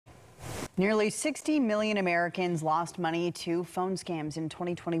Nearly 60 million Americans lost money to phone scams in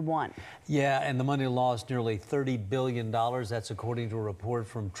 2021. Yeah, and the money lost nearly $30 billion. That's according to a report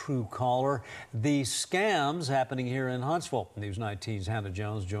from Truecaller. The scams happening here in Huntsville. News 19's Hannah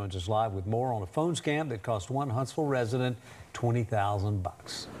Jones joins us live with more on a phone scam that cost one Huntsville resident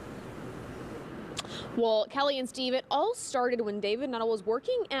 $20,000. Well, Kelly and Steve, it all started when David Nuttall was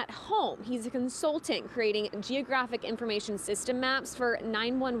working at home. He's a consultant creating geographic information system maps for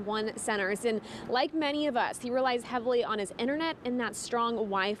 911 centers. And like many of us, he relies heavily on his internet and that strong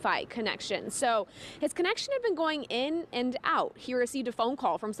Wi-Fi connection. So his connection had been going in and out. He received a phone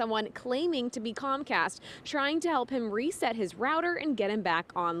call from someone claiming to be Comcast, trying to help him reset his router and get him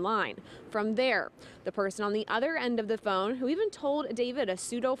back online. From there, the person on the other end of the phone, who even told David a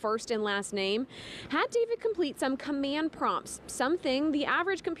pseudo first and last name, had David complete some command prompts, something the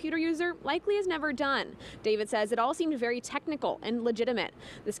average computer user likely has never done. David says it all seemed very technical and legitimate.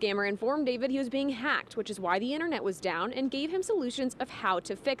 The scammer informed David he was being hacked, which is why the internet was down, and gave him solutions of how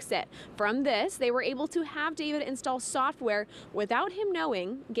to fix it. From this, they were able to have David install software without him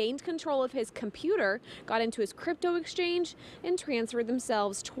knowing, gained control of his computer, got into his crypto exchange, and transferred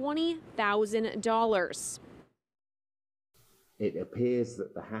themselves $20,000. It appears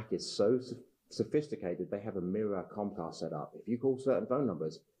that the hack is so sophisticated, they have a mirror Comcast set up. If you call certain phone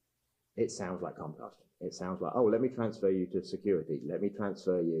numbers, it sounds like Comcast. It sounds like, oh, let me transfer you to security. Let me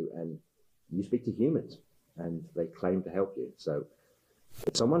transfer you, and you speak to humans, and they claim to help you. So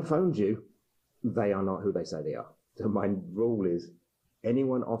if someone phones you, they are not who they say they are. So my rule is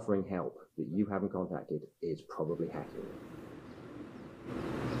anyone offering help that you haven't contacted is probably hacking.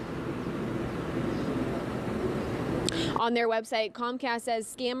 On their website, Comcast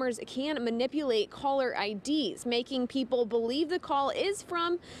says scammers can manipulate caller IDs, making people believe the call is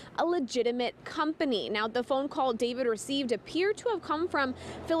from a legitimate company. Now, the phone call David received appeared to have come from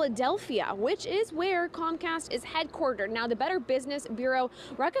Philadelphia, which is where Comcast is headquartered. Now, the Better Business Bureau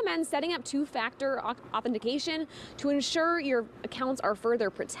recommends setting up two-factor authentication to ensure your accounts are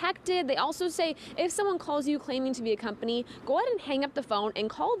further protected. They also say if someone calls you claiming to be a company, go ahead and hang up the phone and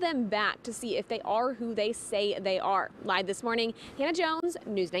call them back to see if they are who they say they are. Live this morning, Hannah Jones,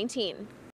 News 19.